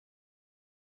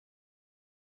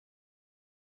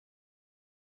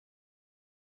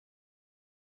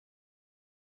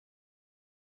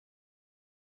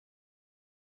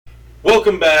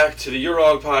Welcome back to the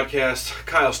Urog podcast.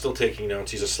 Kyle's still taking notes.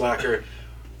 He's a slacker.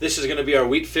 This is going to be our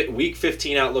week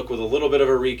 15 outlook with a little bit of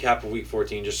a recap of week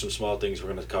 14, just some small things we're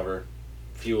going to cover.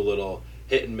 A few little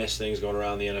hit and miss things going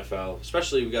around the NFL.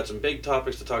 Especially, we got some big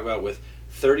topics to talk about with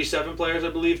 37 players, I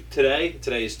believe, today.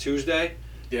 Today is Tuesday.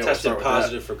 Yeah, tested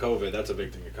positive for COVID. That's a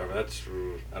big thing to cover.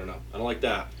 I don't know. I don't like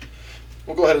that.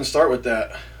 We'll go ahead and start with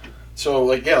that. So,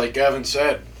 like Gavin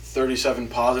said, 37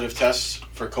 positive tests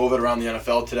for COVID around the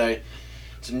NFL today.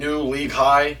 It's a new league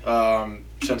high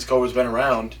since COVID's been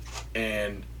around,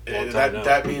 and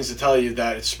that means to tell you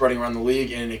that it's spreading around the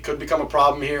league, and it could become a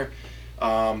problem here.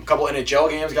 A couple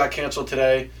NHL games got canceled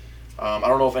today. I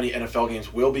don't know if any NFL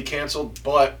games will be canceled,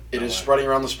 but it is spreading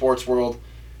around the sports world.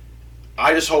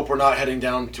 I just hope we're not heading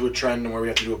down to a trend where we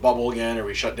have to do a bubble again or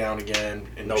we shut down again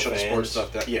and shut the sports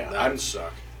stuff down. Yeah, that would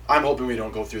suck. I'm hoping we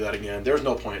don't go through that again. There's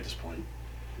no point at this point.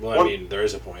 Well, there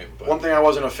is a point. But one thing I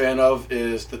wasn't a fan of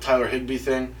is the Tyler Higbee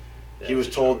thing. Yeah, he was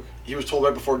told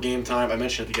right before game time. I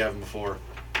mentioned it to Gavin before.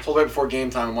 Told right before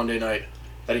game time on Monday night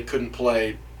that he couldn't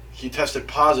play. He tested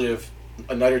positive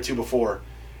a night or two before,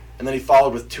 and then he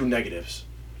followed with 2 negatives.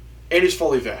 And he's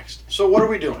fully vaxxed. So what are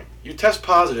we doing? You test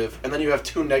positive, and then you have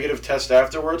 2 negative tests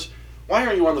afterwards. Why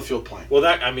aren't you on the field playing? Well,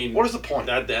 what is the point?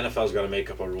 The NFL's got to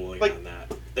make up a ruling on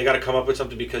that. They got to come up with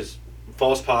something because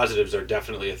false positives are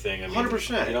definitely a thing.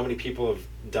 100%. You know how many people have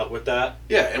dealt with that?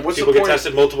 Yeah, and what's people the point? Get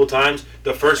tested multiple times.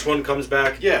 The first one comes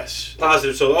back. Yes.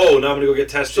 Positive. So, now I'm going to go get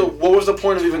tested. So what was the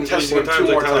point of even testing him 2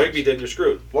 more Tyler times? Higbee did, you're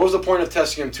screwed. What was the point of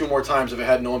testing him 2 more times if it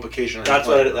had no implication on him That's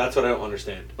playing? what I don't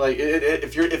understand. Like,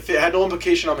 if it had no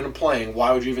implication on him playing,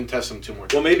 why would you even test him 2 more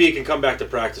times? Well, maybe he can come back to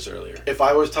practice earlier. If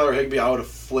I was Tyler Higbee, I would have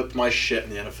flipped my shit in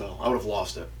the NFL. I would have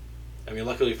lost it.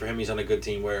 Luckily for him, he's on a good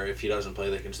team where if he doesn't play,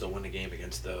 they can still win the game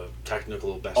against the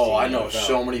technical best team. Oh, I know NFL.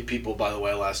 so many people, by the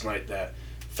way, last night that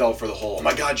fell for the whole, oh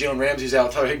my God, Jalen Ramsey's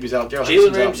out, Tyler Higbee's out,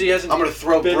 Jalen Ramsey hasn't. I'm going to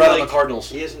throw bread on the Cardinals.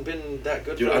 He hasn't been that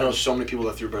good. Dude, I know so many people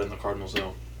that threw bread on the Cardinals,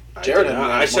 though.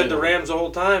 I said the Rams the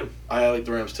whole time. I like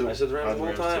the Rams, too. I said the Rams the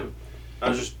whole time.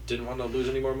 I just didn't want to lose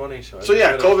any more money. So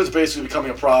yeah, COVID's basically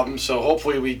becoming a problem, so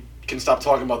hopefully we can stop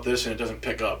talking about this and it doesn't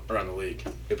pick up around the league.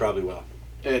 It probably will.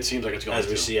 It seems like it's going to. As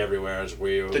we see everywhere, as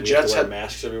we Jets have to wear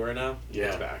masks everywhere now. Yeah,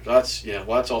 it's back.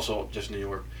 That's also just New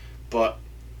York, but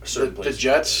the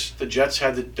Jets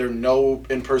had their no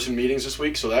in-person meetings this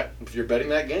week, so that if you're betting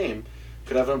that game,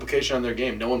 could have an implication on their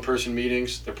game. No in-person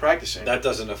meetings. They're practicing. That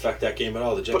doesn't affect that game at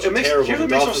all. The Jets are terrible. Here's the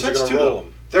what makes Dolphins no sense are going to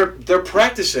roll them. They're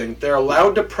practicing. They're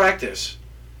allowed to practice,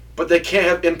 but they can't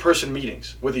have in-person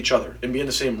meetings with each other and be in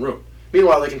the same room.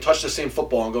 Meanwhile, they can touch the same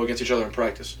football and go against each other in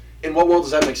practice. In what world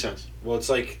does that make sense? Well, it's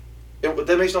like...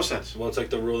 that makes no sense. Well, it's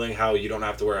like the ruling how you don't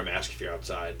have to wear a mask if you're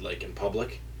outside, like in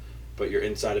public, but you're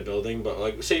inside a building. But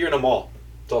like, say you're in a mall,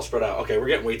 it's all spread out. Okay, we're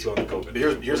getting way too on the COVID.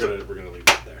 We're gonna leave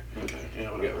that there.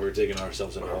 Okay, we're digging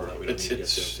ourselves in a hole that we don't need to get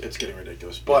to. It's getting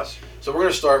ridiculous. But so we're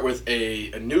gonna start with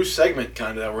a new segment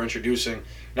kind of that we're introducing.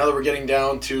 Now that we're getting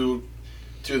down to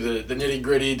the nitty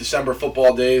gritty December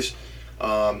football days,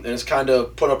 and it's kind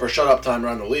of put up or shut up time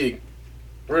around the league.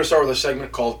 We're gonna start with a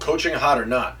segment called "Coaching Hot or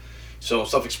Not." So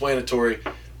self-explanatory,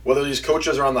 whether these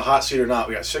coaches are on the hot seat or not.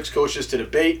 We got 6 coaches to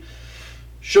debate.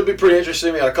 Should be pretty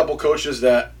interesting. We got a couple coaches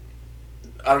that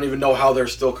I don't even know how they're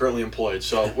still currently employed.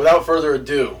 So without further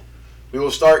ado, we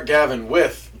will start, Gavin,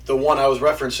 with the one I was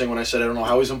referencing when I said I don't know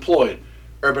how he's employed.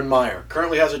 Urban Meyer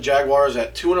currently has the Jaguars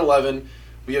at 2-11.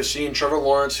 We have seen Trevor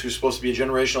Lawrence, who's supposed to be a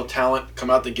generational talent,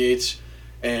 come out the gates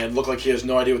and look like he has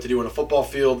no idea what to do on a football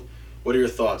field. What are your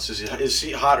thoughts? Is his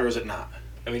seat hot or is it not?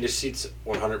 His seat's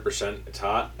 100%. It's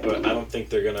hot, but I don't think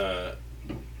they're gonna.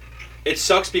 It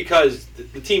sucks because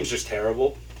the team's just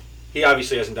terrible. He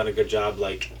obviously hasn't done a good job,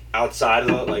 outside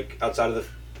of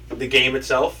the game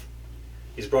itself.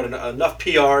 He's brought in enough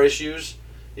PR issues,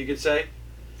 you could say.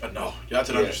 No, that's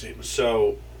an understatement.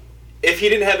 So, if he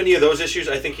didn't have any of those issues,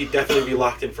 I think he'd definitely be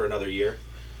locked in for another year.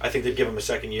 I think they'd give him a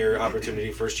second-year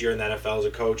opportunity, first year in the NFL as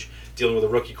a coach, dealing with a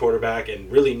rookie quarterback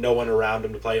and really no one around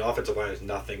him to play. Offensive line is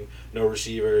nothing, no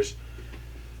receivers.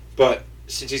 But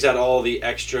since he's had all the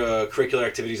extracurricular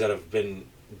activities that have been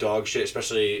dog shit,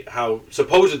 especially how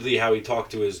he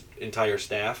talked to his entire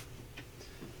staff,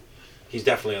 he's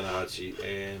definitely on the hot seat.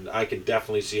 And I could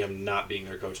definitely see him not being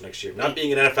their coach next year, not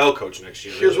being an NFL coach next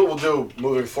year. Here's what we'll do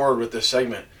moving forward with this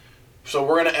segment. So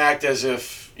we're going to act as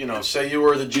if, say you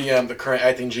were the GM, the current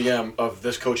acting GM of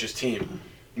this coach's team.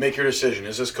 Make your decision.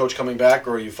 Is this coach coming back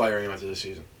or are you firing him after this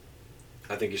season?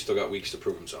 I think he's still got weeks to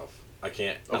prove himself. I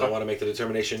don't want to make the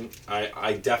determination.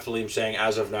 I definitely am saying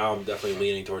as of now, I'm definitely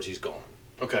leaning towards he's gone.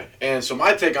 Okay. And so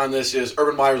my take on this is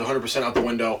Urban Meyer's 100% out the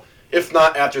window. If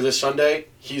not after this Sunday,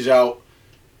 he's out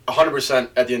 100%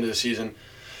 at the end of the season.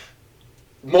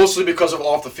 Mostly because of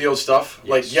off-the-field stuff. Yes.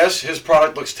 Like, yes, his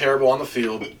product looks terrible on the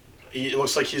field. It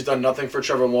looks like he's done nothing for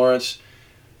Trevor Lawrence.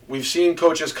 We've seen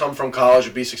coaches come from college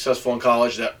and be successful in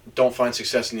college that don't find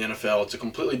success in the NFL. It's a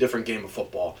completely different game of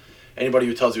football. Anybody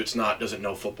who tells you it's not doesn't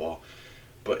know football.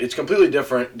 But it's completely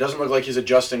different. Doesn't look like he's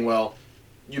adjusting well.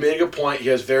 You made a good point. He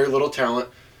has very little talent.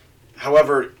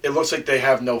 However, it looks like they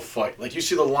have no fight. Like, you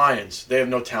see the Lions, they have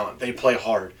no talent. They play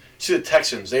hard. You see the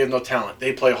Texans, they have no talent.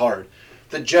 They play hard.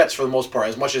 The Jets, for the most part,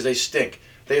 as much as they stink,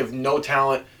 they have no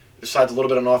talent besides a little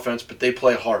bit on offense, but they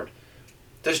play hard.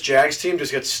 This Jags team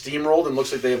just gets steamrolled and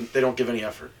looks like they don't give any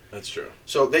effort. That's true.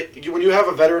 So when you have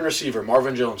a veteran receiver,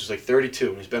 Marvin Jones, who's like 32,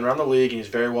 and he's been around the league and he's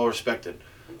very well respected,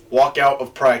 walk out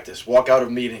of practice, walk out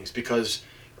of meetings because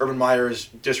Urban Meyer is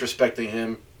disrespecting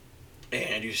him,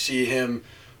 and you see him.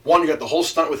 One, you got the whole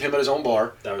stunt with him at his own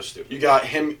bar. That was stupid. You got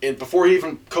him before he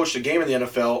even coached a game in the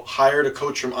NFL. Hired a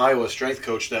coach from Iowa, a strength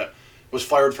coach that was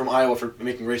fired from Iowa for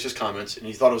making racist comments, and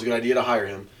he thought it was a good idea to hire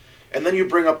him. And then you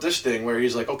bring up this thing where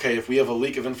he's like, okay, if we have a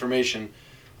leak of information,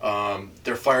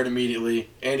 they're fired immediately.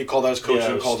 And he called out his coach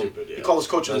and called stupid, He called his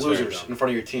coaches That's losers in front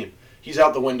of your team. He's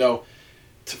out the window.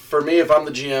 For me, if I'm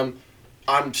the GM,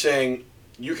 I'm saying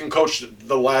you can coach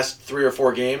the last 3 or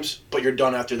 4 games, but you're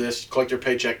done after this. Collect your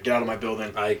paycheck, get out of my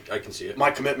building. I can see it.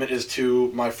 My commitment is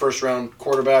to my first-round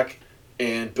quarterback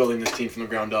and building this team from the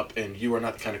ground up, and you are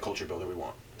not the kind of culture builder we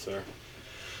want. Sir.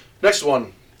 Next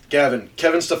one, Kevin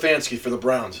Stefanski for the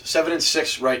Browns.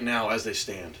 7-6 right now as they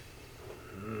stand.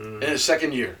 In his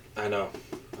second year. I know.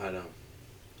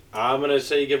 I'm gonna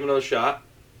say give him another shot.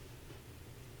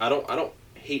 I don't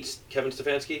hate Kevin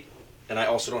Stefanski, and I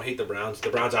also don't hate the Browns. The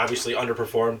Browns obviously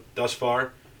underperformed thus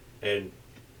far, and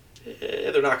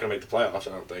they're not gonna make the playoffs,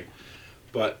 I don't think.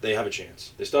 But they have a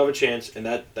chance. They still have a chance, and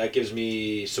that gives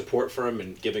me support for him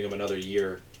and giving him another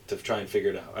year to try and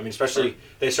figure it out. I mean, especially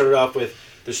they started off with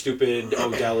the stupid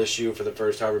Odell issue for the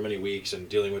first however many weeks and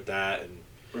dealing with that. And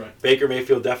Right. Baker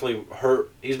Mayfield definitely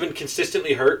hurt. He's been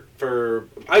consistently hurt for,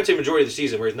 I'd say, majority of the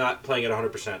season where he's not playing at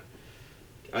 100%.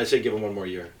 I'd say give him one more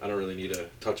year. I don't really need to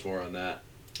touch more on that.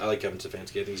 I like Kevin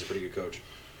Stefanski. I think he's a pretty good coach.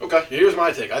 Okay, here's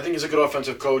my take. I think he's a good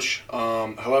offensive coach.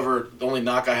 However, the only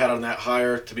knock I had on that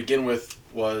hire to begin with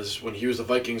was when he was the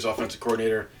Vikings offensive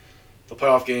coordinator. The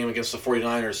playoff game against the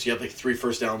 49ers, he had like 3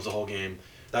 first downs the whole game.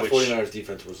 That 49ers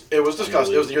defense was... It was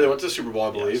disgusting. It was the year they went to the Super Bowl,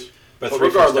 I believe. Yes. But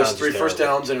regardless, 3 first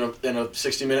downs in a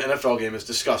 60-minute NFL game is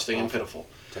disgusting and pitiful.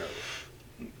 Terrible.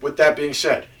 With that being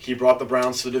said, he brought the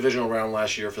Browns to the divisional round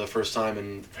last year for the first time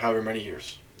in however many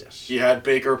years. Yes. He had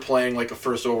Baker playing like a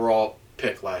first overall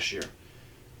pick last year.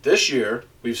 This year,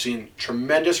 we've seen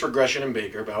tremendous regression in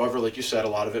Baker, but however, like you said, a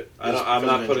lot of it is I'm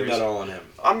not putting injuries. that all on him.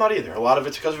 I'm not either. A lot of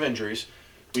it's because of injuries.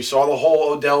 We saw the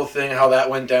whole Odell thing, how that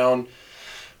went down.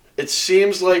 It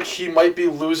seems like he might be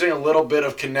losing a little bit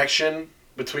of connection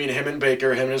between him and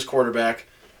Baker, him and his quarterback.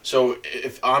 So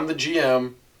if I'm the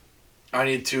GM, I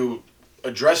need to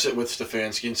address it with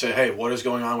Stefanski and say, hey, what is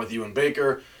going on with you and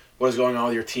Baker? What is going on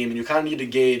with your team? And you kind of need to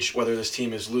gauge whether this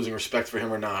team is losing respect for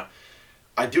him or not.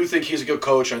 I do think he's a good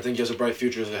coach. I think he has a bright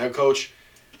future as a head coach.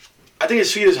 I think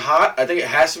his feet is hot. I think it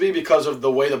has to be because of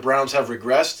the way the Browns have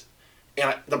regressed.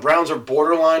 And the Browns are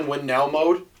borderline win-now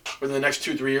mode within the next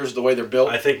 2-3 years, the way they're built.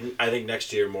 I think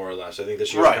next year more or less. I think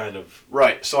this year's kind of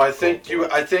right. So I think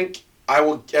I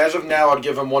will. As of now, I'd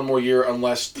give him one more year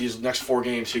unless these next 4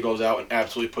 games he goes out and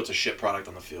absolutely puts a shit product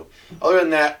on the field. Other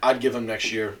than that, I'd give him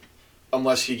next year,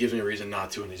 unless he gives me a reason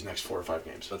not to in these next 4 or 5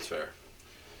 games. That's fair.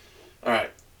 All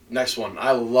right, next one.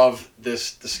 I love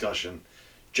this discussion.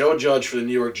 Joe Judge for the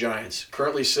New York Giants,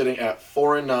 currently sitting at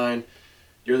 4-9.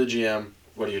 You're the GM.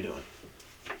 What are you doing?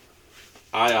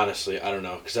 I don't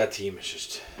know, because that team is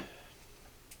just.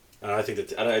 I think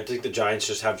the Giants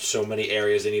just have so many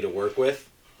areas they need to work with.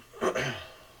 I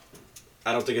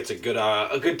don't think it's a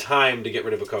good time to get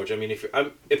rid of a coach. I mean,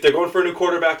 if they're going for a new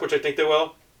quarterback, which I think they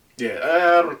will.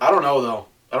 Yeah, I don't know though.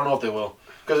 I don't know if they will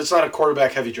because it's not a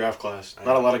quarterback-heavy draft class.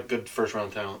 Not a lot of good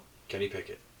first-round talent. Kenny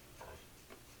Pickett.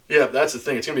 Yeah, that's the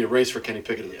thing. It's gonna be a race for Kenny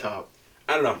Pickett at the top.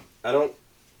 I don't know. I don't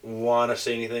want to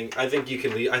say anything. I think you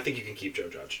can leave. I think you can keep Joe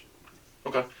Judge.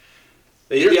 Okay.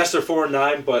 Yes, they're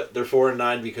 4-9, but they're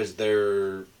 4-9 because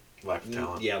they're lack of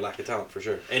talent. Yeah, lack of talent for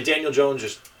sure. And Daniel Jones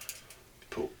just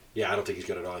poop. Yeah, I don't think he's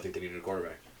good at all. I think they needed a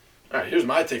quarterback. All right, here's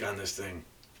my take on this thing.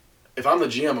 If I'm the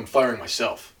GM, I'm firing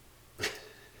myself.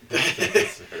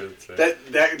 That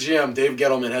GM, Dave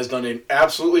Gettleman, has done an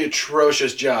absolutely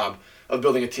atrocious job of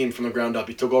building a team from the ground up.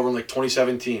 He took over in like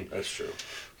 2017. That's true.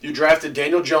 You drafted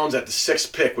Daniel Jones at the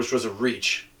 6th pick, which was a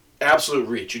reach. Absolute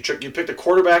reach. You picked a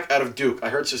quarterback out of Duke. I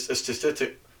heard a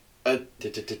statistic.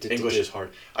 English is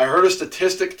hard. I heard a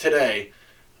statistic today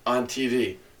on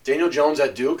TV Daniel Jones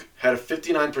at Duke had a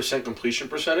 59% completion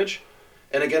percentage,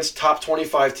 and against top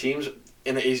 25 teams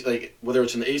in the like whether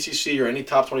it's in the ACC or any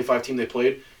top 25 team they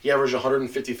played, he averaged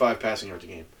 155 passing yards a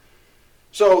game.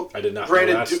 So I did not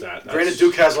granted, know that stat. Granted,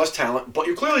 Duke has less talent, but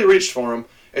you clearly reached for him.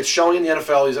 It's showing in the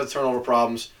NFL he's had turnover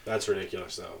problems. That's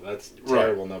ridiculous, though. That's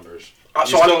terrible numbers.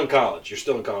 So You're still in college. You're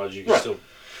still in college. You can still.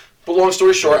 But long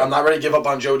story short, I'm not ready to give up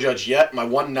on Joe Judge yet. My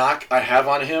one knock I have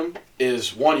on him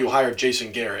is, one, you hired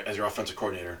Jason Garrett as your offensive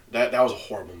coordinator. That was a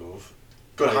horrible move.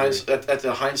 Good that's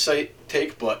a hindsight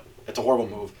take, but it's a horrible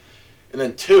move. And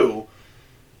then two,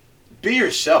 be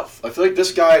yourself. I feel like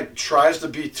this guy tries to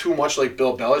be too much like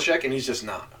Bill Belichick, and he's just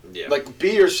not. Yeah. Like,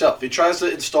 be yourself. He tries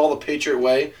to install the Patriot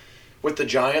way with the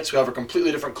Giants, who have a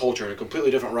completely different culture and a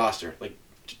completely different roster. Like,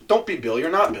 don't be Bill.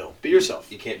 You're not Bill. Be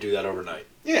yourself. You can't do that overnight.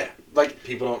 Yeah. Like,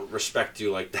 people don't respect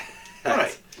you like that.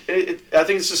 Right. I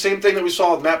think it's the same thing that we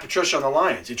saw with Matt Patricia on the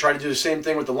Lions. He tried to do the same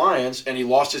thing with the Lions, and he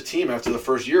lost his team after the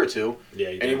first year or two. Yeah,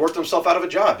 and he worked himself out of a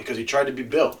job because he tried to be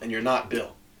Bill, and you're not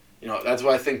Bill. You know, that's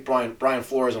why I think Brian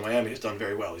Flores in Miami has done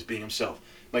very well. He's being himself.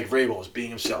 Mike Vrabel is being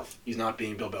himself. He's not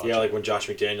being Bill Belichick. Yeah, like when Josh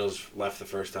McDaniels left the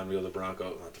first time to go to the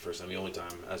Broncos. Not the first time, the only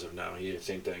time as of now. He did the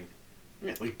same thing.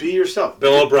 Yeah, like, be yourself.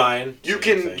 Bill O'Brien. You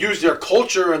can use their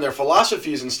culture and their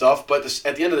philosophies and stuff, but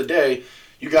at the end of the day,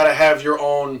 you got to have your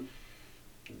own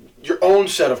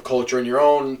set of culture and your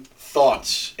own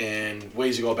thoughts and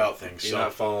ways you go about things. You're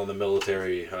not following the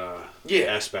military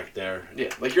aspect there. Yeah,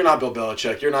 like, you're not Bill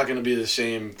Belichick. You're not going to be the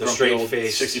same straight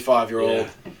face 65-year-old,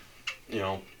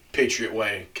 Patriot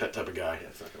way type of guy. Yeah,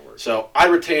 it's not going to work. So I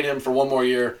retain him for one more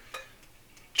year.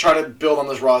 Try to build on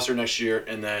this roster next year,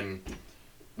 and then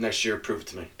next year prove it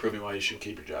to me. Prove me why you should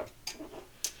keep your job.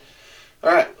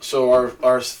 All right, so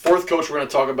our fourth coach we're going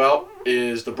to talk about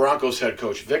is the Broncos head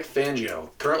coach, Vic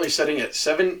Fangio, currently sitting at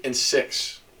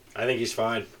 7-6. I think he's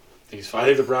fine. He's fine. I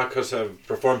think the Broncos have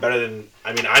performed better than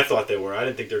I thought they were. I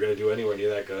didn't think they were going to do anywhere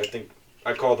near that good. I think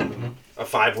I called them a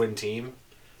 5-win team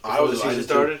before the season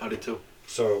started. I did too.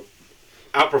 So,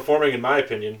 outperforming in my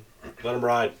opinion. Let them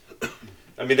ride.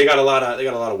 I mean, they got a lot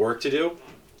of work to do,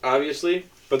 obviously.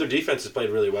 But their defense has played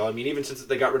really well. I mean, even since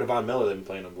they got rid of Von Miller, they've been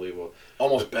playing unbelievable.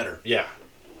 Almost better. Yeah.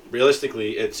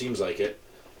 Realistically, it seems like it.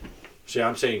 So yeah,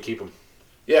 I'm saying keep him.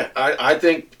 Yeah, I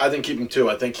think keep him too.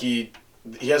 I think he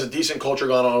has a decent culture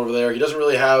going on over there. He doesn't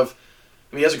really have...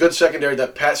 I mean, he has a good secondary.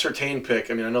 That Pat Surtain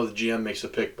pick, I mean, I know the GM makes the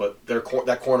pick, but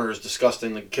that corner is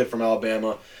disgusting. The kid from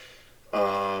Alabama.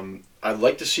 I'd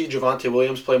like to see Javonte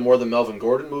Williams play more than Melvin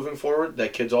Gordon moving forward.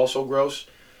 That kid's also gross.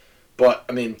 But,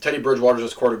 I mean, Teddy Bridgewater's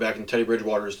his quarterback, and Teddy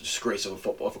Bridgewater is the disgrace of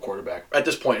a quarterback at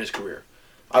this point in his career.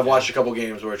 I've watched a couple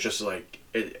games where it's just like,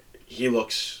 he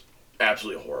looks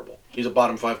absolutely horrible. He's a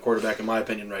bottom 5 quarterback, in my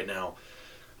opinion, right now.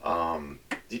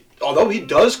 Although he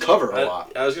does cover a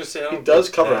lot. I was going to say, he does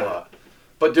cover a lot.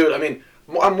 But, dude, I mean,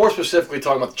 I'm more specifically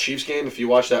talking about the Chiefs game. If you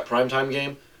watch that primetime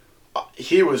game,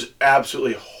 he was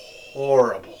absolutely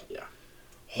horrible. Yeah.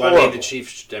 Horrible. Well, the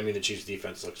Chiefs'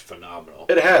 defense looks phenomenal.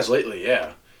 It has lately,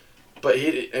 yeah. But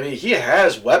he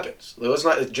has weapons. Let's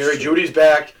not. Jerry Jeudy's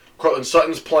back. Cortland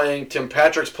Sutton's playing. Tim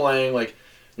Patrick's playing. Like,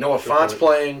 Noah Fant's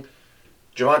playing.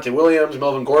 Javonte Williams,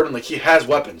 Melvin Gordon. Like, he has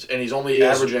weapons, and he's only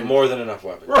averaging more than enough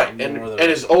weapons. Right, and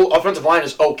his offensive line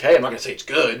is okay. I'm not gonna say it's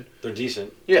good. They're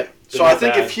decent. Yeah. So I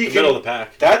think if he can, middle of the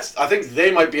pack. I think they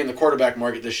might be in the quarterback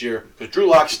market this year because Drew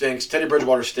Lock stinks. Teddy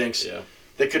Bridgewater stinks. Yeah.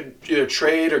 They could either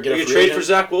trade or get a free trade agent. for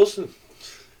Zach Wilson.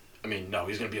 I mean, no,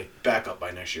 he's gonna be a backup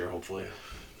by next year, hopefully.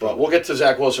 But we'll get to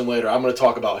Zach Wilson later. I'm going to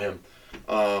talk about him.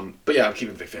 But yeah, I'm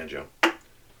keeping Vic Fangio. All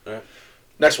right.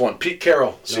 Next one, Pete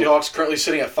Carroll. Seahawks currently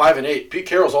sitting at 5-8. Pete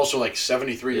Carroll's also like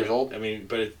 73 years old. I mean,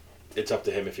 but it's up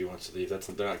to him if he wants to leave.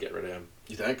 They're not getting rid of him.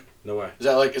 You think? No way.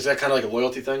 Is that kind of like a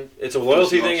loyalty thing? It's a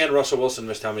loyalty thing, and Russell Wilson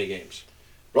missed how many games?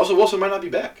 Russell Wilson might not be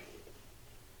back.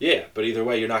 Yeah, but either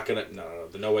way, you're not gonna.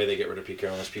 No way they get rid of Pete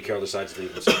Carroll unless Pete Carroll decides to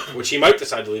leave himself, which he might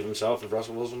decide to leave himself if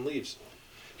Russell Wilson leaves.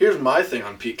 Here's my thing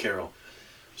on Pete Carroll.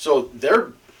 So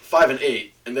they're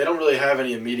 5-8, and they don't really have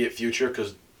any immediate future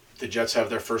because the Jets have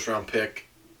their first-round pick.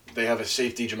 They have a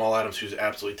safety, Jamal Adams, who's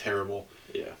absolutely terrible.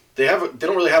 Yeah. They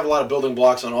don't really have a lot of building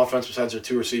blocks on offense besides their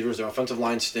 2 receivers. Their offensive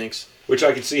line stinks. Which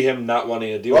I could see him not wanting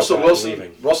to deal Russell with Wilson.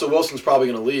 leaving. Russell Wilson's probably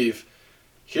going to leave.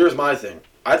 Here's my thing.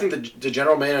 I think the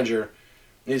general manager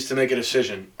needs to make a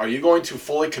decision. Are you going to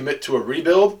fully commit to a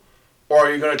rebuild, or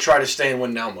are you going to try to stay in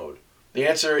win now mode? The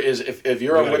answer is if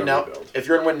you're in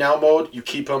win now mode, you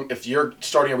keep him. If you're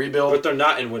starting a rebuild, but they're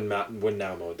not in win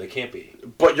now mode. They can't be.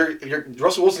 But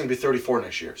Russell Wilson's gonna be 34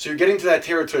 next year, so you're getting to that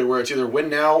territory where it's either win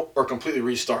now or completely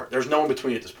restart. There's no in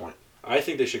between at this point. I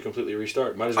think they should completely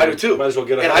restart. I do too. Might as well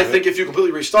get ahead And I of think if you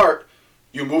completely restart,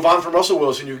 you move on from Russell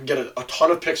Wilson. You can get a ton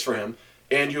of picks for him,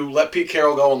 and you let Pete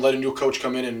Carroll go and let a new coach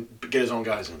come in and get his own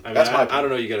guys in. I mean, That's my opinion. I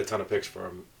don't know. You get a ton of picks for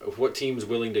him. What team's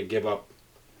willing to give up?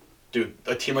 Dude,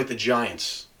 a team like the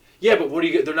Giants. Yeah, but what do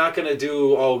you get? They're not going to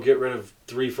do. Oh, get rid of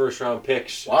 3 first-round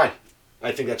picks. Why?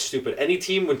 I think that's stupid. Any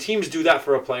team, when teams do that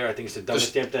for a player, I think it's the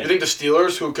dumbest damn thing. You think the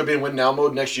Steelers, who could be in win-now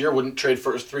mode next year, wouldn't trade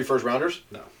 3 first-rounders?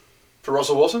 No. For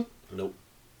Russell Wilson? Nope.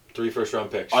 3 first-round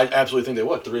picks. I absolutely think they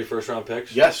would. 3 first-round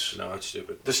picks? Yes. No, that's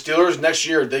stupid. The Steelers, next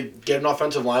year, they get an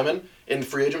offensive lineman in the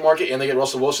free agent market, and they get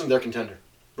Russell Wilson, they're contender.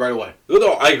 Right away.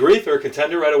 No, I agree. They're a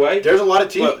contender right away. There's a lot of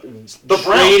teams. The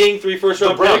trading 3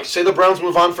 first-round picks? Say the Browns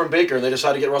move on from Baker, and they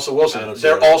decide to get Russell Wilson.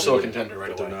 They're also a contender right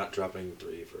away. They're not dropping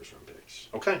 3 first-round picks.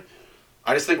 Okay.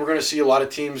 I just think we're going to see a lot of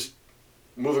teams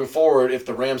moving forward, if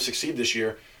the Rams succeed this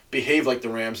year, behave like the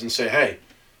Rams and say, hey,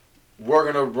 we're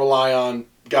going to rely on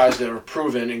guys that are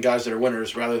proven and guys that are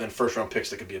winners rather than first-round picks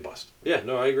that could be a bust. Yeah,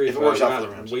 no, I agree. If it works out for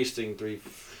the Rams. Wasting 3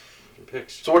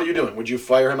 picks. So what are you doing? Would you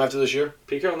fire him after this year?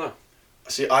 Pete Carroll, no.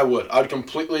 See, I would. I'd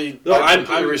completely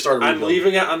restart. I'm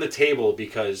leaving it on the table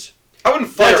because I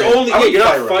wouldn't fire him. You're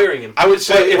not firing him. I would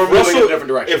say we're moving in a different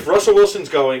direction. If Russell Wilson's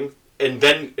going and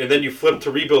then you flip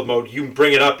to rebuild mode, you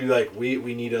bring it up. You like we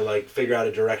need to like figure out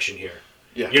a direction here.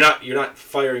 Yeah. You're not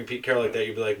firing Pete Carroll like that.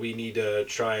 You'd be like, we need to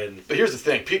try and. But here's the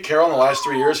thing: Pete Carroll in the last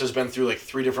 3 years has been through like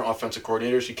 3 different offensive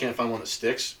coordinators. You can't find one that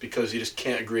sticks because you just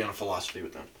can't agree on a philosophy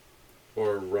with them.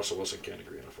 Or Russell Wilson can't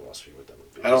agree on a philosophy with them.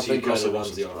 I don't think Russell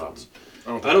Wilson's the offense. I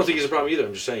don't think he's a problem either.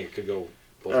 I'm just saying it could go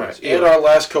both ways. And our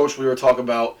last coach we were talking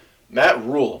about, Matt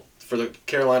Rule for the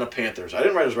Carolina Panthers. I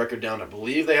didn't write his record down. I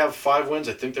believe they have 5 wins.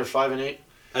 I think they're 5-8. I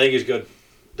think he's good.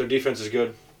 Their defense is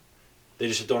good. They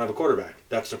just don't have a quarterback.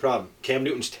 That's the problem. Cam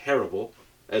Newton's terrible,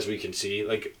 as we can see.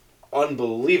 Like,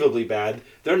 unbelievably bad.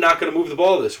 They're not going to move the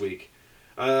ball this week.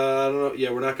 I don't know. Yeah,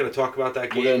 we're not going to talk about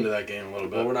that game. We'll get into that game a little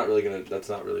bit. Well, we're not really going to. That's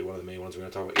not really one of the main ones we're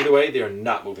going to talk about. Either way, they are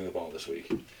not moving the ball this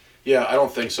week. Yeah, I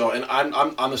don't think so. And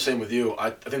I'm the same with you. I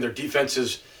think their defense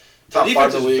is top 5 in the league. The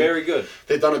defense is very good.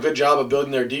 They've done a good job of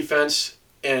building their defense.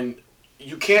 And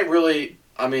you can't really,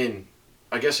 I mean,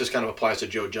 I guess this kind of applies to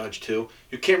Joe Judge too.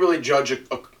 You can't really judge an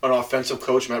offensive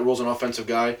coach. Matt Rule's an offensive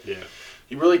guy. Yeah.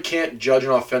 You really can't judge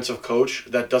an offensive coach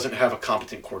that doesn't have a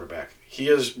competent quarterback. He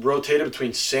has rotated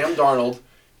between Sam Darnold,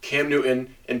 Cam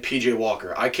Newton, and P.J.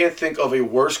 Walker. I can't think of a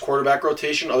worse quarterback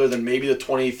rotation other than maybe the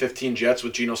 2015 Jets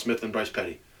with Geno Smith and Bryce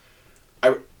Petty.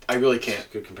 I really can't.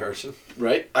 Good comparison.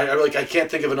 Right? I can't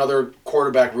think of another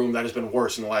quarterback room that has been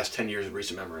worse in the last 10 years of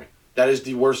recent memory. That is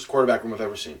the worst quarterback room I've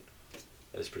ever seen.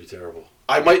 That is pretty terrible.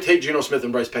 I might take Geno Smith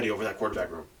and Bryce Petty over that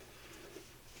quarterback room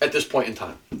at this point in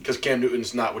time because Cam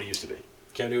Newton's not what he used to be.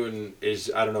 Cam Newton is,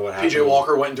 I don't know what happened. P.J.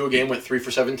 Walker went into a game, went 3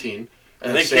 for 17.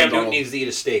 I think Cam Newton needs to eat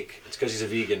a steak. It's because he's a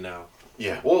vegan now.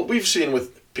 Yeah, well, we've seen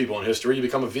with people in history, you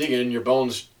become a vegan and your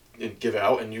bones give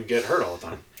out and you get hurt all the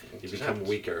time. You become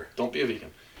weaker. Don't be a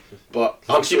vegan. But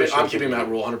I'm keeping Matt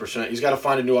Rule 100%. He's got to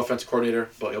find a new offensive coordinator,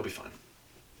 but he'll be fine.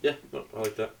 Yeah, no, I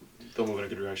like that. They'll move in a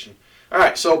good direction. All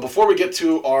right, so before we get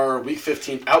to our Week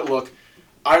 15 outlook,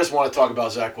 I just want to talk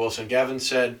about Zach Wilson. Gavin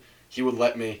said he would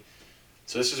let me.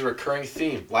 So this is a recurring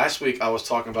theme. Last week I was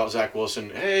talking about Zach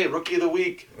Wilson. Hey, Rookie of the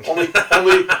Week. Only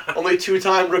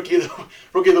 2-time Rookie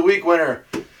of the Week winner.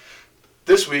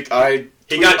 This week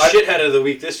He got shithead of the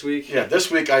week this week. Yeah,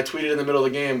 this week I tweeted in the middle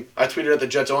of the game. I tweeted at the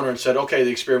Jets owner and said, "Okay,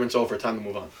 the experiment's over. Time to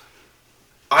move on."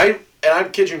 I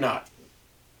kid you not.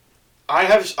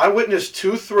 I witnessed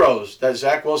 2 throws that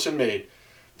Zach Wilson made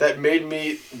that made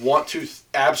me want to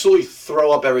absolutely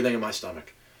throw up everything in my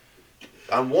stomach.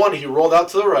 On one, he rolled out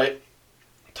to the right.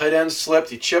 Tight end slipped.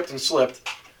 He chipped and slipped.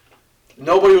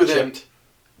 Nobody within. Chipped.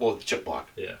 Well, chip block.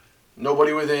 Yeah.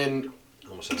 Nobody within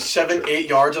 7-8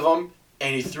 yards of him,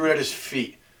 and he threw it at his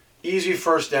feet. Easy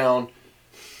first down.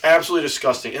 Absolutely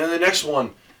disgusting. And then the next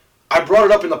one, I brought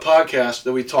it up in the podcast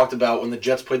that we talked about when the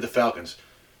Jets played the Falcons.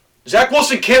 Zach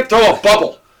Wilson can't throw a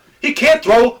bubble. He can't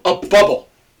throw a bubble.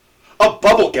 A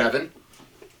bubble, Gavin.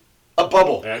 A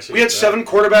bubble. We had 7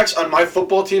 quarterbacks on my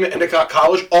football team at Endicott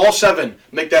College. All 7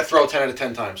 make that throw 10 out of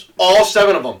 10 times. All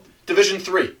 7 of them. Division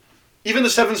III. Even the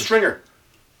 7th stringer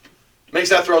makes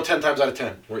that throw 10 times out of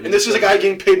 10. And this is a guy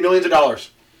getting paid millions of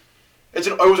dollars. It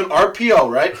was an RPO,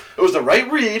 right? It was the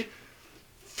right read.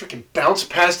 Freaking bounced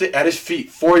past it at his feet,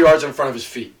 4 yards in front of his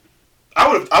feet.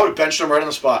 I would have benched him right on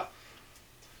the spot.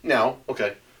 Now,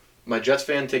 okay, my Jets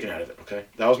fan taken out of it. Okay,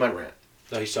 that was my rant.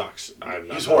 No, he sucks.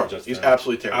 He's horrible. He's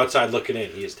absolutely terrible. Outside looking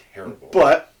in, he is terrible.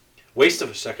 But waste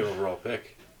of a 2nd overall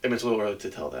pick. I mean, it's a little early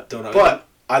to tell that. Don't know. But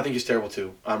I think he's terrible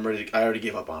too. I already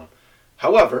gave up on him.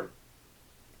 However,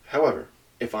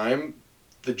 if I'm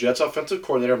the Jets offensive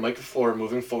coordinator, Mike LaFleur,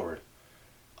 moving forward,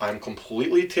 I'm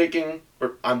taking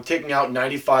out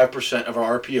 95% of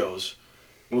our RPOs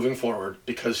moving forward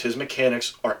because his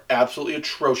mechanics are absolutely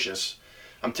atrocious.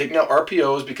 I'm taking out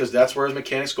RPOs because that's where his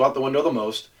mechanics go out the window the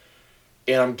most,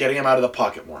 and I'm getting him out of the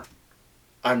pocket more.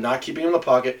 I'm not keeping him in the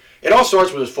pocket. It all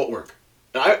starts with his footwork.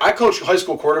 Now, I coach high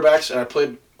school quarterbacks, and I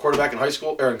played quarterback in high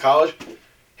school or in college.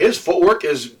 His footwork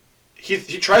is he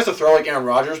tries to throw like Aaron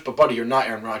Rodgers, but buddy, you're not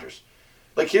Aaron Rodgers.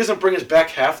 Like he doesn't bring his back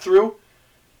half through,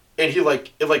 and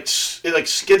it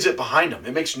skids it behind him.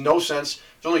 It makes no sense.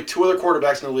 There's only two other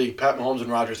quarterbacks in the league, Pat Mahomes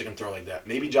and Rodgers, that can throw like that.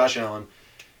 Maybe Josh Allen.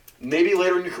 Maybe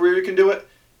later in your career you can do it.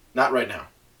 Not right now.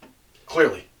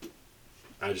 Clearly.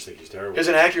 I just think he's terrible. His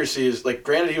inaccuracy is, like,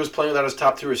 granted he was playing without his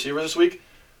top two receivers this week,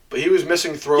 but he was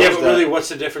missing throws. Yeah, but really, what's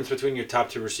the difference between your top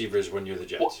two receivers when you're the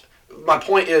Jets? Well, my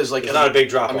point is, like... It's not a big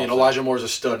drop-off. I mean, Elijah Moore's a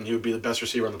stud, and he would be the best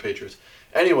receiver on the Patriots.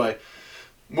 Anyway,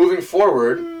 moving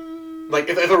forward, like,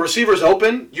 if a receiver's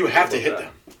open, you have to hit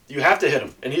them. You have to hit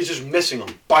him, and he's just missing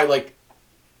them by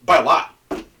a lot.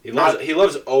 He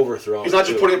loves overthrowing. He's not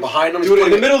just putting it behind him. Dude,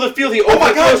 in the middle of the field, he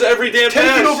overthrows every damn 10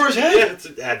 pass. feet over his head?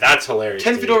 Yeah, that's hilarious.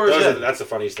 10 feet over his head. That's the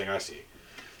funniest thing I see.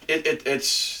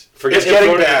 It's Forget him getting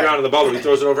throwing bad. the ground of the ball, but he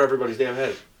throws it over everybody's damn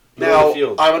head. Now,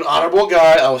 I'm an honorable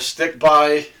guy. I will stick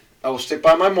by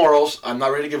my morals. I'm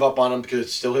not ready to give up on him because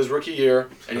it's still his rookie year,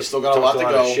 and he's still got a lot to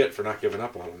go. Of shit for not giving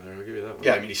up on him there. I'll give you that one.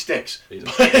 Yeah, I mean, he stinks.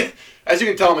 But, as you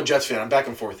can tell, I'm a Jets fan. I'm back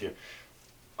and forth here.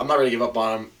 I'm not ready to give up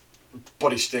on him,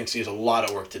 but he stinks. He has a lot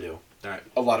of work to do. All right.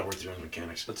 A lot of work to do in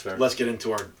mechanics. That's fair. Let's get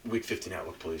into our Week 15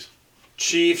 outlook, please.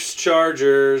 Chiefs,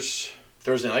 Chargers.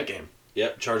 Thursday night game.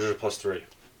 Yep, Chargers are +3.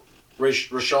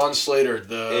 Rashawn Slater,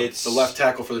 the left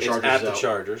tackle for the Chargers, it's at is the out.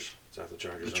 Chargers. It's at the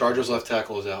Chargers. The Chargers left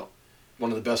tackle is out.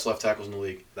 One of the best left tackles in the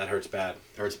league. That hurts bad.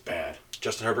 It hurts bad.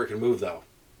 Justin Herbert can move, though.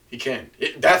 He can.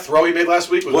 That throw he made last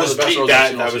week was one of the best throws I've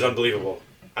seen all That was season. Unbelievable.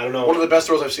 I don't know. One of the best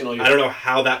throws I've seen all year. I don't know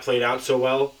how that played out so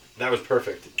well. That was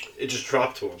perfect. It just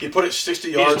dropped to him. He put it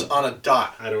 60 yards on a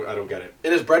dot. I don't get it.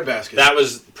 In his bread basket. That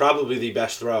was probably the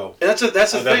best throw. And that's the I've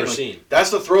thing. ever Like, seen. that's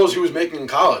the throws he was making in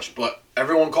college. But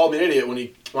everyone called me an idiot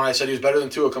when I said he was better than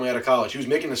Tua coming out of college. He was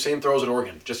making the same throws at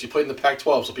Oregon. Just he played in the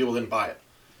Pac-12, so people didn't buy it.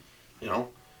 You know.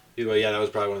 Either way, yeah, that was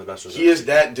probably one of the best throws. He is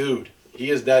that dude.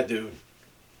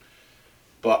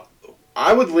 But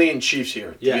I would lean Chiefs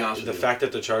here. To be honest with the you. fact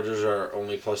that the Chargers are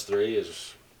only +3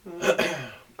 is.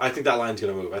 I think that line's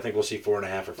going to move. I think we'll see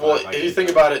 4.5 or 5. Well, if you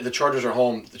think about it, the Chargers are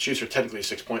home. The Chiefs are technically a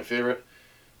 6-point favorite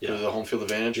because of the home field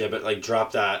advantage. Yeah, but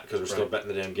drop that because we're still betting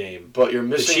the damn game. But you're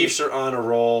missing. The Chiefs are on a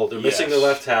roll. They're missing their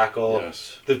left tackle.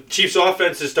 Yes. The Chiefs'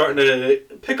 offense is starting to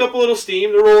pick up a little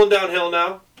steam. They're rolling downhill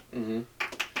now. Mm-hmm.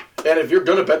 And if you're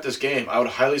going to bet this game, I would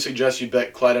highly suggest you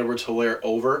bet Clyde Edwards-Helaire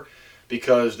over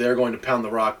because they're going to pound the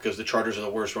rock because the Chargers are the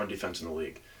worst run defense in the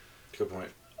league. Good point.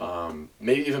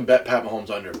 Maybe even bet Pat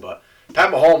Mahomes under, but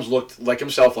Pat Mahomes looked like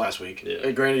himself last week. Yeah.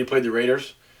 And granted, he played the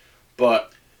Raiders,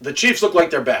 but the Chiefs look like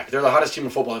they're back. They're the hottest team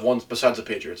in football. They've won besides the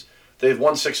Patriots. They've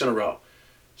won 6 in a row.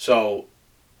 So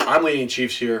I'm leaning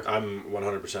Chiefs here. I'm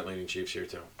 100% leaning Chiefs here,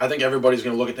 too. I think everybody's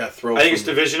going to look at that throw. I think it's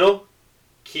divisional.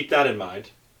 Keep that in mind.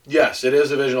 Yes, it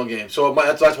is a divisional game. So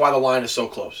that's why the line is so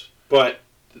close. But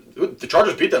the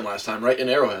Chargers beat them last time, right, in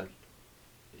Arrowhead.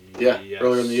 Yeah, yes.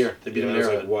 Earlier in the year. They beat them in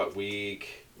Arrowhead. What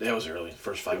week? That was early,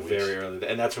 first 5 weeks. Very early,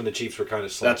 and that's when the Chiefs were kind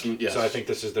of slow. Yes. So I think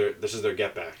this is their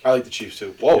get back. I like the Chiefs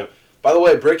too. Whoa! Yep. By the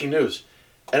way, breaking news: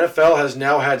 NFL has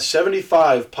now had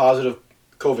 75 positive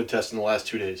COVID tests in the last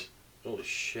 2 days. Holy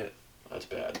shit! That's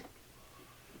bad.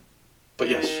 But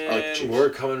yes, I like the Chiefs.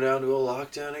 We're coming down to a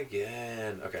lockdown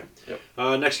again. Okay.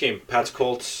 Yep. Next game, Pats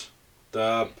Colts.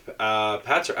 The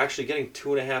Pats are actually getting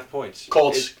 2.5 points.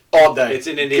 Colts all day. It's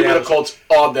in Give me Indianapolis. the Colts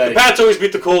all day. The Pats always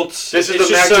beat the Colts. This is it's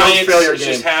the just Mac Jones science. failure It game.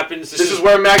 just happens. This is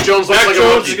where Mac Jones looks Mac like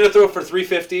Jones a rookie. is going to throw for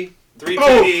 350. 3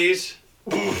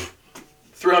 TDs.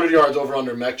 300 yards over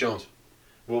under Mac Jones.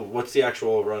 Well, what's the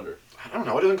actual over under? I don't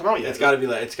know. It hasn't come out yet. It's got to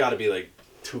be like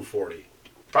 240.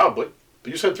 Probably.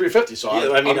 But you said 350, so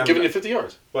Yeah, I'm giving you 50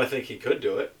 yards. Well, I think he could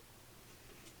do it.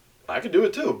 I could do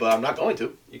it too, but I'm not going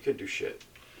to. You could do shit.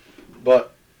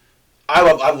 But I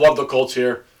love the Colts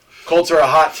here. Colts are a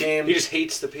hot team. He just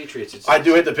hates the Patriots. I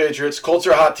do hate the Patriots. Colts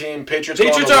are a hot team. Patriots are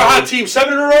a hot team.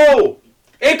 7 in a row.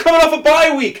 And coming off a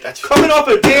bye week. Coming off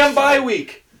a damn bye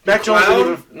week. Mac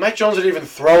Jones didn't even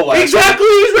throw last Exactly.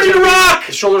 week. He's ready to rock.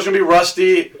 His shoulder's going to be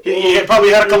rusty. He probably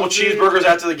had a couple cheeseburgers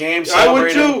after the game. I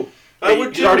would too.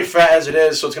 He's already fat as it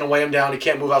is, so it's going to weigh him down. He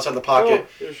can't move outside the pocket.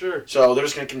 Oh, for sure. So they're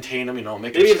just going to contain him, make him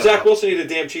Maybe if step Zach up. Wilson ate a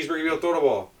damn cheeseburger, he'd be able to throw the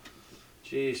ball.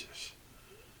 Jesus.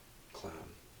 Clown.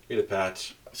 You're the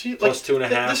Pats. See, Plus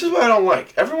 2.5. This is what I don't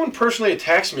like. Everyone personally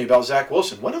attacks me about Zach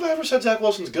Wilson. When have I ever said Zach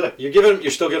Wilson's good? You're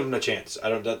still giving him a chance. I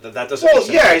don't. That doesn't. Well, make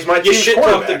sense. yeah, he's my You team's shit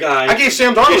quarterback. talk the guy. I gave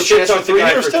Sam Darnold a chance for 3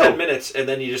 years for too. 10 minutes, and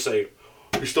then you just say,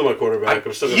 You're still my quarterback.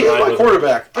 I'm still He going to is my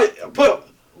quarterback. But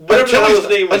whatever the hell his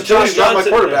name was, until he's Josh not my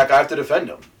Johnson, quarterback, man. I have to defend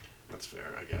him. That's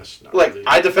fair, I guess. Not Like, really.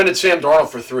 I defended Sam Darnold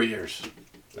for 3 years.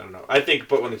 I don't know. I think,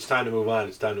 but when it's time to move on,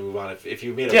 it's time to move on. If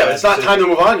you made a Yeah, bad it's not decision, time to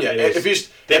move on yet. it is. If he's,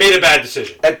 They made a bad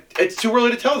decision. it's too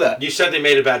early to tell that. You said they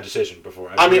made a bad decision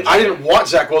before. I mean, I didn't want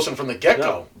Zach Wilson from the get-go,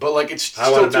 No. but like it's I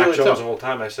still wanted too Mac early to Jones the tell. whole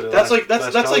time. I said it That's last- like that's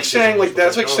last that's like college saying season like was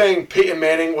that's like college. saying Peyton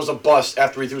Manning was a bust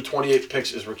after he threw 28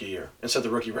 picks his rookie year and set the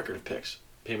rookie record of picks.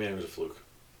 Peyton Manning was a fluke.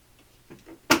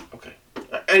 Okay.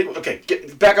 Okay,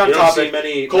 get back on You don't see topic.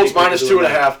 many Colts people minus doing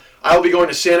 2.5. I will be going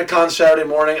to SantaCon Saturday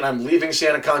morning, and I'm leaving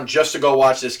SantaCon just to go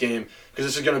watch this game because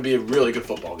this is going to be a really good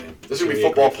football game. This is going to be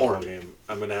football porn. Game.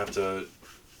 I'm going to have to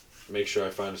make sure I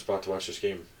find a spot to watch this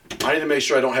game. I need to make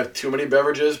sure I don't have too many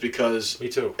beverages because Me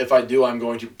too. if I do, I'm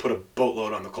going to put a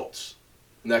boatload on the Colts.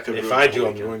 And that could If ruin I the do, whole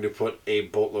I'm weekend. going to put a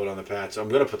boatload on the Pats. I'm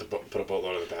going to put a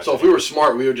boatload on the Pats. So if we were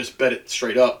smart, we would just bet it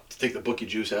straight up to take the bookie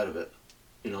juice out of it.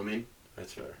 You know what I mean?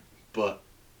 That's fair. But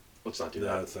let's not do No,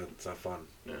 that. it's not fun.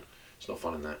 There's no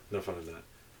fun in that. No fun in that.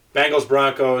 Bengals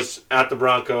Broncos at the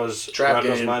Broncos. Trap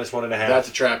Broncos game. minus 1.5. That's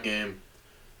a trap game.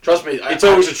 Trust me. It's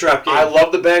always a trap game. I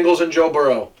love the Bengals and Joe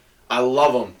Burrow. I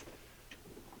love them.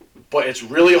 But it's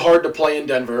really hard to play in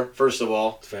Denver, first of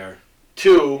all. Fair.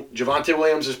 2, Javonte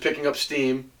Williams is picking up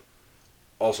steam.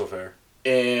 Also fair.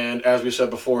 And as we said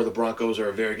before, the Broncos are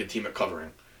a very good team at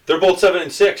covering. They're both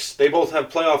 7-6. They both have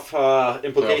playoff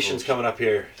implications Playoff coming up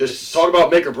here. This talk about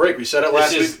make or break. We said it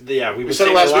last week. Yeah, We said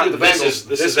it last week with the Bengals.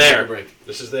 This is make or there. break.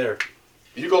 This is there.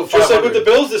 You go Just like 500. with the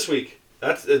Bills this week.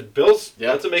 That's Bills.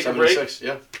 Yeah, That's a make or break. 7-6,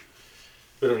 yeah.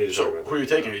 We don't need to talk So about who are that. you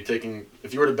taking? Are you taking?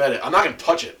 If you were to bet it, I'm not going to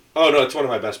touch it. Oh no, it's one of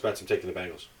my best bets. I'm taking the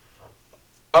Bengals.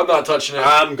 I'm not touching it.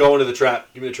 I'm going to the trap.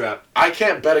 Give me the trap. I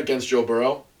can't bet against Joe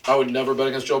Burrow. I would never bet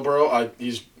against Joe Burrow.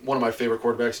 He's one of my favorite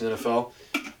quarterbacks in the NFL.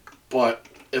 But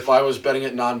if I was betting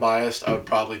it non-biased, I would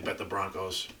probably bet the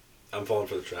Broncos. I'm falling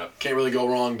for the trap. Can't really go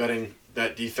wrong betting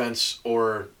that defense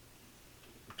or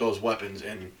those weapons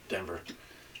in Denver.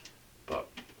 But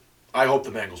I hope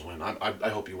the Bengals win. I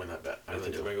hope you win that bet. I really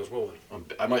think the do. Bengals will win.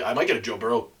 I might get a Joe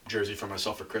Burrow jersey for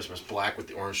myself for Christmas, black with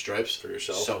the orange stripes. For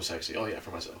yourself? So sexy. Oh yeah,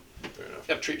 for myself. Fair enough.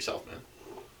 You have to treat yourself, man.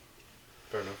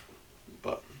 Fair enough.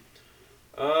 But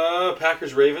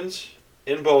Packers Ravens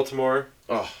in Baltimore.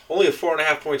 oh. Only a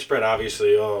 4.5 point spread.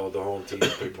 Obviously, the home team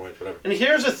 3 points, whatever. And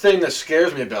here's the thing that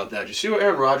scares me about that. You see what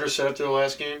Aaron Rodgers said after the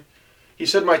last game? He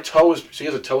said my toe is. So he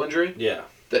has a toe injury. Yeah.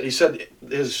 That he said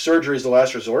his surgery is the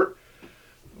last resort.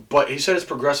 But he said it's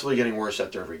progressively getting worse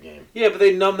after every game. Yeah, but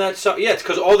they numb that. Yeah, it's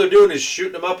because all they're doing is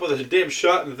shooting him up with a damn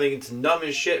shot and thinking it's numb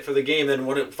as shit for the game. Then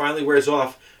when it finally wears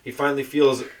off, he finally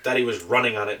feels that he was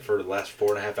running on it for the last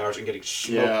 4.5 hours and getting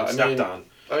smoked and stepped on.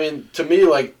 I mean, to me,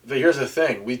 here's the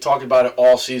thing. We talked about it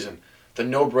all season. The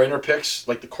no-brainer picks,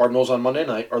 like the Cardinals on Monday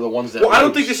night, are the ones that Well, I don't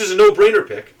lose. think this is a no-brainer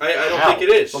pick. I don't How? think it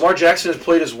is. Lamar Jackson has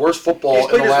played his worst football He's in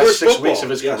played the his last worst 6 football. weeks of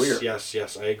his career.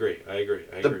 Yes, I agree.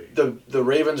 The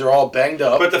Ravens are all banged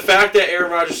up. But the fact that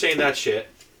Aaron Rodgers saying that shit,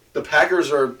 The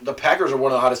Packers are one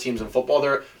of the hottest teams in football.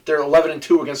 They're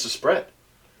 11-2 against the spread.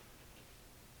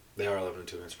 they are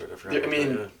 11-2 in spread.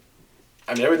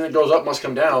 I mean, everything that goes up must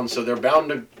come down, so they're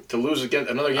bound to lose again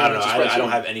another game I don't know. against the spread. I don't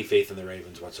too. have any faith in the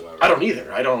Ravens whatsoever. I don't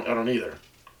either. I don't either.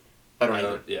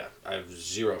 Yeah, I have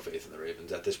zero faith in the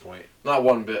Ravens at this point. Not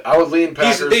one bit. I would lean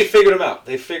Packers. They figured him out.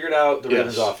 They figured out the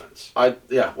Yes. Ravens offense.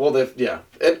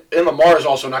 And Lamar is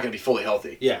also not going to be fully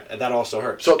healthy. Yeah, and that also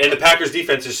hurts. So- And the Packers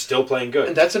defense is still playing good.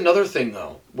 And that's another thing,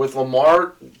 though. With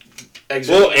Lamar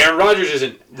exited, Well, Aaron Rodgers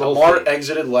isn't Lamar healthy.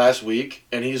 exited last week,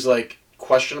 and he's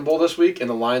questionable this week, and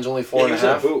the line's only Yeah, 4.5. he was in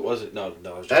a boot, was it? No, it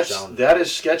was just down. That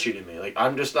is sketchy to me.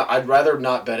 I'm just not. I'd rather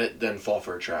not bet it than fall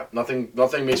for a trap. Nothing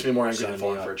makes me more angry Sign than me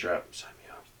falling up. for a trap. Sign me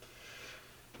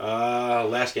up.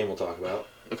 Last game we'll talk about.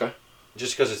 Okay.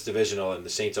 Just because it's divisional and the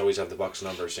Saints always have the Bucks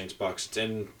number. Saints-Bucks. It's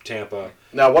in Tampa.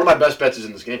 Now, one of my best bets is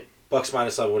in this game. Bucks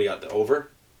minus 11. What do you got? The over?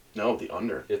 No, the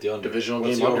under. You got the under. Divisional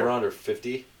What's game the under. over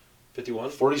 50? 51?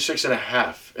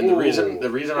 46.5. And the reason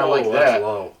I Ooh, like that's that.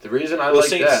 low. The reason I Well, like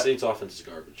Saints, that. Saints offense is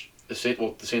garbage. The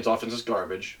Saints offense is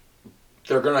garbage.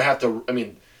 They're gonna have to. I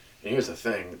mean, and here's the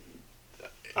thing.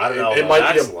 I don't know. It might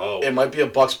That's be low. It might be a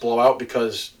Bucks blowout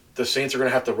because the Saints are gonna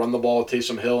have to run the ball with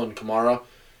Taysom Hill and Kamara,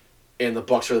 and the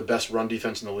Bucks are the best run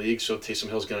defense in the league. So Taysom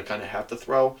Hill's gonna kind of have to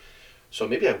throw. So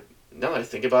maybe now that I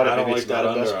think about it, I don't maybe like it's not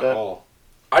that a best under at bet. all.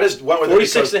 I just went with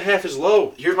 46.5 is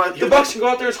low. The Bucks can go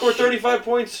out there and score 35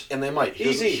 points. And they might.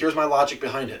 Easy. Here's my logic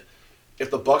behind it.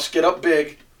 If the Bucks get up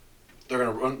big, they're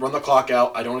going to run the clock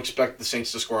out. I don't expect the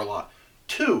Saints to score a lot.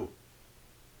 2,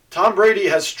 Tom Brady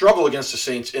has struggled against the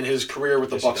Saints in his career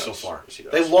with the Yes, he Bucks so does. far. Yes, he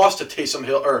does. They lost to Taysom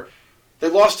Hill, or They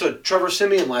lost to Trevor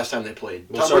Siemian last time they played.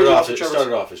 Well, started off as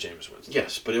Jameis Winston.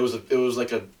 Yes, but it was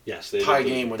like a they tie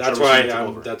game when that's Trevor why Siemian took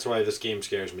over. That's why this game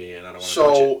scares me, and I don't want to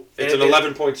touch it. It's an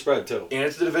 11-point spread too, and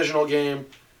it's the divisional game.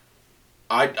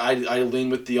 I lean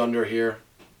with the under here.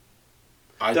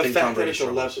 I think Tom Brady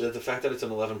struggles. The fact that it's an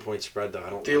 11-point spread, though, I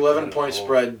don't. The 11-point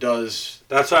spread does.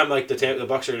 That's why I'm like the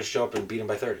Bucs are going to show up and beat them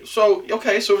by 30. So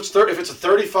so if it's a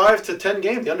 35-10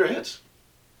 game, the under hits.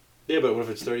 Yeah, but what if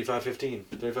it's 35-15?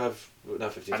 35,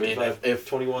 not 15. I mean,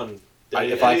 21.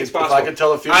 If I could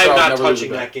tell the future, I'm not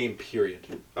touching that game.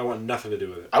 Period. I want nothing to do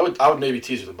with it. I would maybe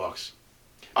teaser the Bucs.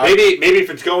 Maybe if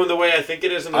it's going the way I think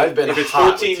it is, and if it's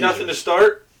 14-0 to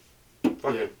start,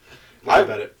 fuck it. I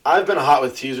bet it. I've been hot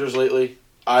with teasers lately.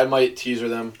 I might teaser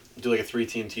them. Do like a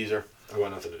 3-team teaser. I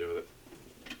want nothing to do with it.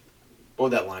 What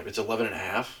would that line? It's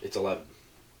 11.5. It's 11.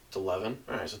 It's 11.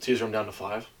 All right, so teaser them down to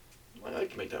 5. I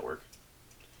can make that work.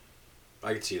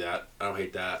 I can see that. I don't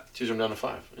hate that. Teaser them down to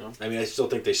 5. You know. I mean, I still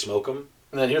think they smoke them.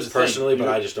 And then here's the personally, thing.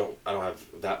 But I don't have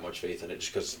that much faith in it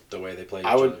just because the way they play each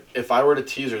other. If I were to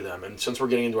teaser them, and since we're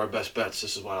getting into our best bets,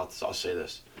 this is why I'll say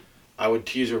this. I would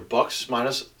teaser Bucs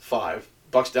 -5,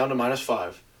 Bucs down to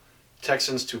 -5,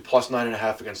 Texans to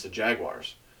 +9.5 against the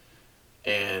Jaguars,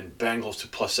 and Bengals to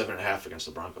 +7.5 against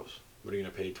the Broncos. What are you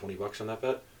gonna pay $20 on that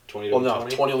bet? 20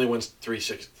 to 20 only wins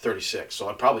 36, so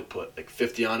I'd probably put like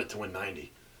 50 on it to win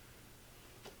 90.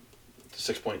 It's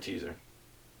a 6-point teaser.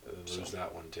 Lose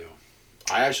that one too.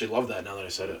 I actually love that now that I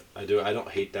said it. I do. I don't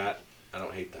hate that.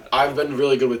 I've been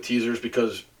really good with teasers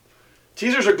because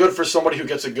teasers are good for somebody who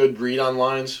gets a good read on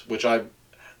lines, which I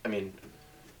mean,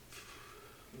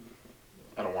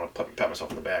 I don't want to pat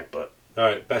myself on the back, but... All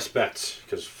right, best bets,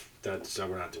 because we're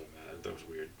not doing that. That was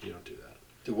weird. You don't do that.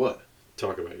 Do what?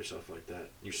 Talk about yourself like that.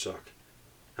 You suck.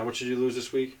 How much did you lose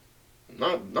this week?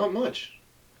 Not much.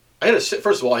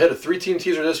 First of all, I hit a 3-team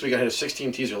teaser this week. I hit a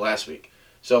 6-team teaser last week.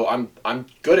 So I'm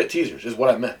good at teasers, is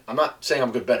what I meant. I'm not saying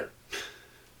I'm good better.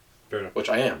 Fair enough. Which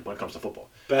I am when it comes to football.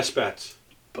 Best bets.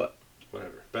 But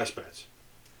whatever. Best bets.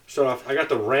 Start off. I got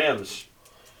the Rams.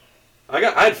 I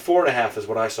had 4.5 is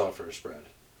what I saw for a spread.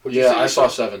 I saw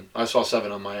 7. I saw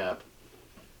 7 on my app.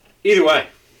 Either way,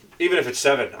 even if it's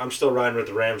 7, I'm still riding with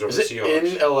the Rams over the Seahawks.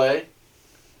 Is it in LA?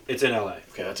 It's in LA.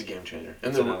 Okay, that's a game changer.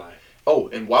 It's in LA. Oh,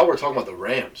 and while we're talking about the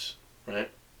Rams, right?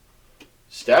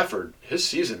 Stafford, his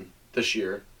season this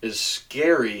year is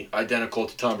scary identical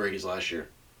to Tom Brady's last year.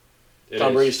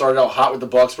 Tom Brady started out hot with the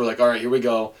Bucs. We're like, all right, here we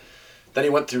go. Then he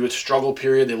went through a struggle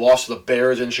period. They lost to the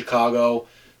Bears in Chicago.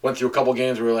 Went through a couple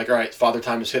games where we were like, all right, father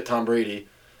time has hit Tom Brady.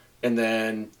 And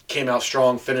then came out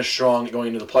strong, finished strong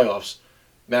going into the playoffs.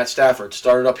 Matt Stafford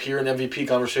started up here in MVP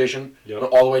conversation. Yep.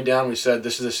 Went all the way down. We said,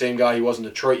 this is the same guy he was in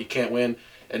Detroit. You can't win.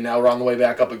 And now we're on the way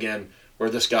back up again where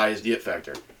this guy is the it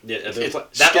factor. Yeah,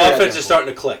 that offense is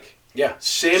starting to click. Yeah,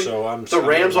 same. So the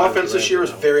Rams' offense this year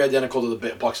is very identical to the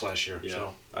Bucs last year. Yeah,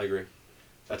 so I agree.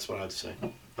 That's what I'd say.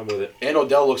 I'm with it. And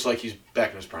Odell looks like he's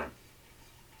back in his prime.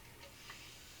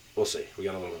 We'll see. We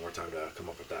got a little bit more time to come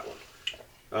up with that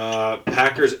one.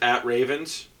 Packers at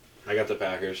Ravens. I got the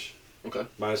Packers. Okay.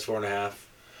 -4.5.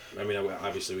 I mean,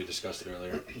 obviously we discussed it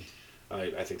earlier.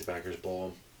 I think the Packers bowl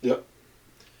them. Yep.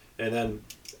 And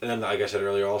then, like I said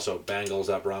earlier, also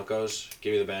Bengals at Broncos.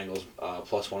 Give me the Bengals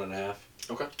 +1.5.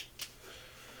 Okay.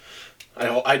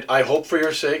 I hope for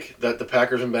your sake that the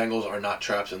Packers and Bengals are not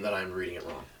traps and that I'm reading it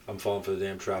wrong. I'm falling for the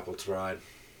damn trap. Let's ride.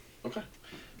 Okay.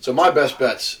 So my best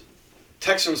bets: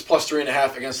 Texans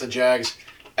 +3.5 against the Jags.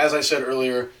 As I said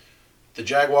earlier, the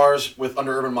Jaguars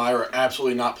under Urban Meyer are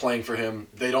absolutely not playing for him.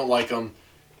 They don't like him.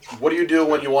 What do you do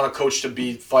when you want a coach to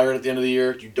be fired at the end of the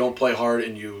year? You don't play hard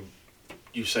and you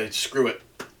say screw it.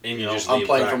 And I'm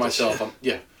playing for myself.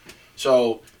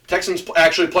 So Texans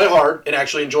actually play hard and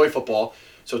actually enjoy football.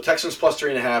 So Texans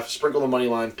 +3.5, sprinkle the money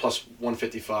line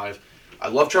 +155. I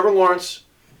love Trevor Lawrence.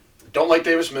 Don't like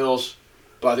Davis Mills,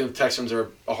 but I think the Texans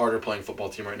are a harder playing football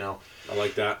team right now. I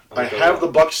like that. I have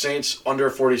the Bucs Saints under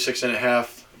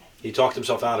 46.5. He talked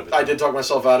himself out of it. I did talk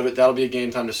myself out of it. That'll be a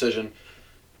game time decision.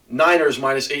 Niners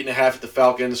 -8.5 at the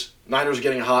Falcons. Niners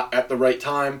getting hot at the right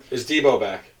time. Is Debo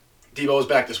back? Debo is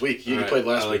back this week. He played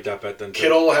last week. I like that bet then.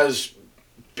 Kittle has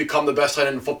become the best tight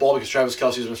end in football because Travis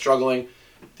Kelce's been struggling.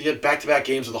 He had back-to-back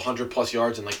games with 100-plus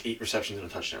yards and 8 receptions and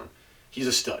a touchdown. He's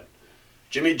a stud.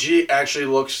 Jimmy G actually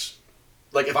looks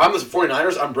like if I'm the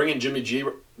 49ers, I'm bringing Jimmy G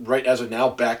right as of now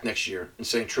back next year and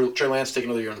saying Trey Lance take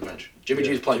another year on the bench. Jimmy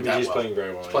G is playing that well. He's playing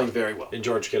very well. He's playing very well. And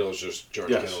George Kittle is just George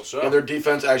Kittle. So. And their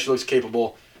defense actually looks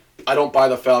capable. I don't buy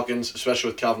the Falcons,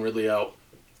 especially with Calvin Ridley out.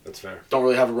 That's fair. Don't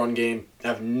really have a run game.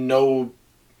 Have no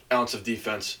ounce of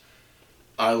defense.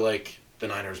 I like the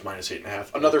Niners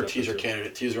 -8.5. Another teaser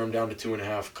candidate. Teaser them down to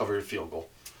 2.5. Cover your field goal.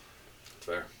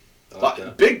 Fair. I like But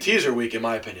that. big teaser week, in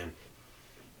my opinion.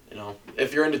 You know,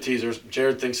 if you're into teasers,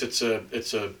 Jared thinks it's a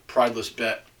prideless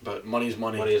bet, but money's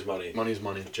money. Money is money. Money's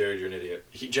money. Jared, you're an idiot.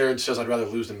 Jared says I'd rather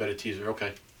lose than bet a teaser.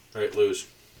 Okay. All right, lose.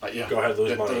 Yeah. Go ahead, lose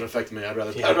that money. doesn't affect me. I'd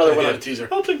rather Yeah, win yeah. on a teaser.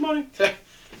 I'll take money. I'd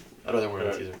rather win on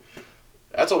a teaser.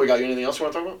 That's all we got. You anything else you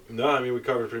want to talk about? No, I mean, we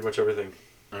covered pretty much everything.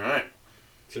 All right.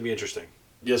 It's going to be interesting.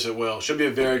 Yes, it will. Should be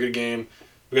a very good game.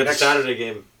 We got Next- the Saturday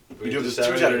game. We do have the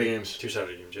 2 Saturday games. 2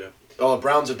 Saturday games, yeah. Oh, the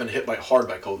Browns have been hit hard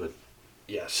by COVID.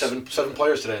 Yes. Seven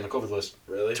players today on the COVID list.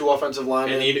 Really? 2 offensive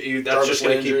linemen. And that's Jarvis just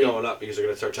going to keep Landry. going up because they're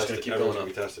going to start Just testing. gonna keep Everyone's going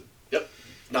going to be tested.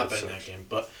 Not That betting that sucks. game,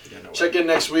 but Yeah, no way. check in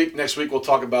next week. Next week we'll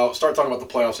start talking about the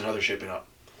playoffs and how they're shaping up.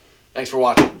 Thanks for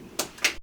watching.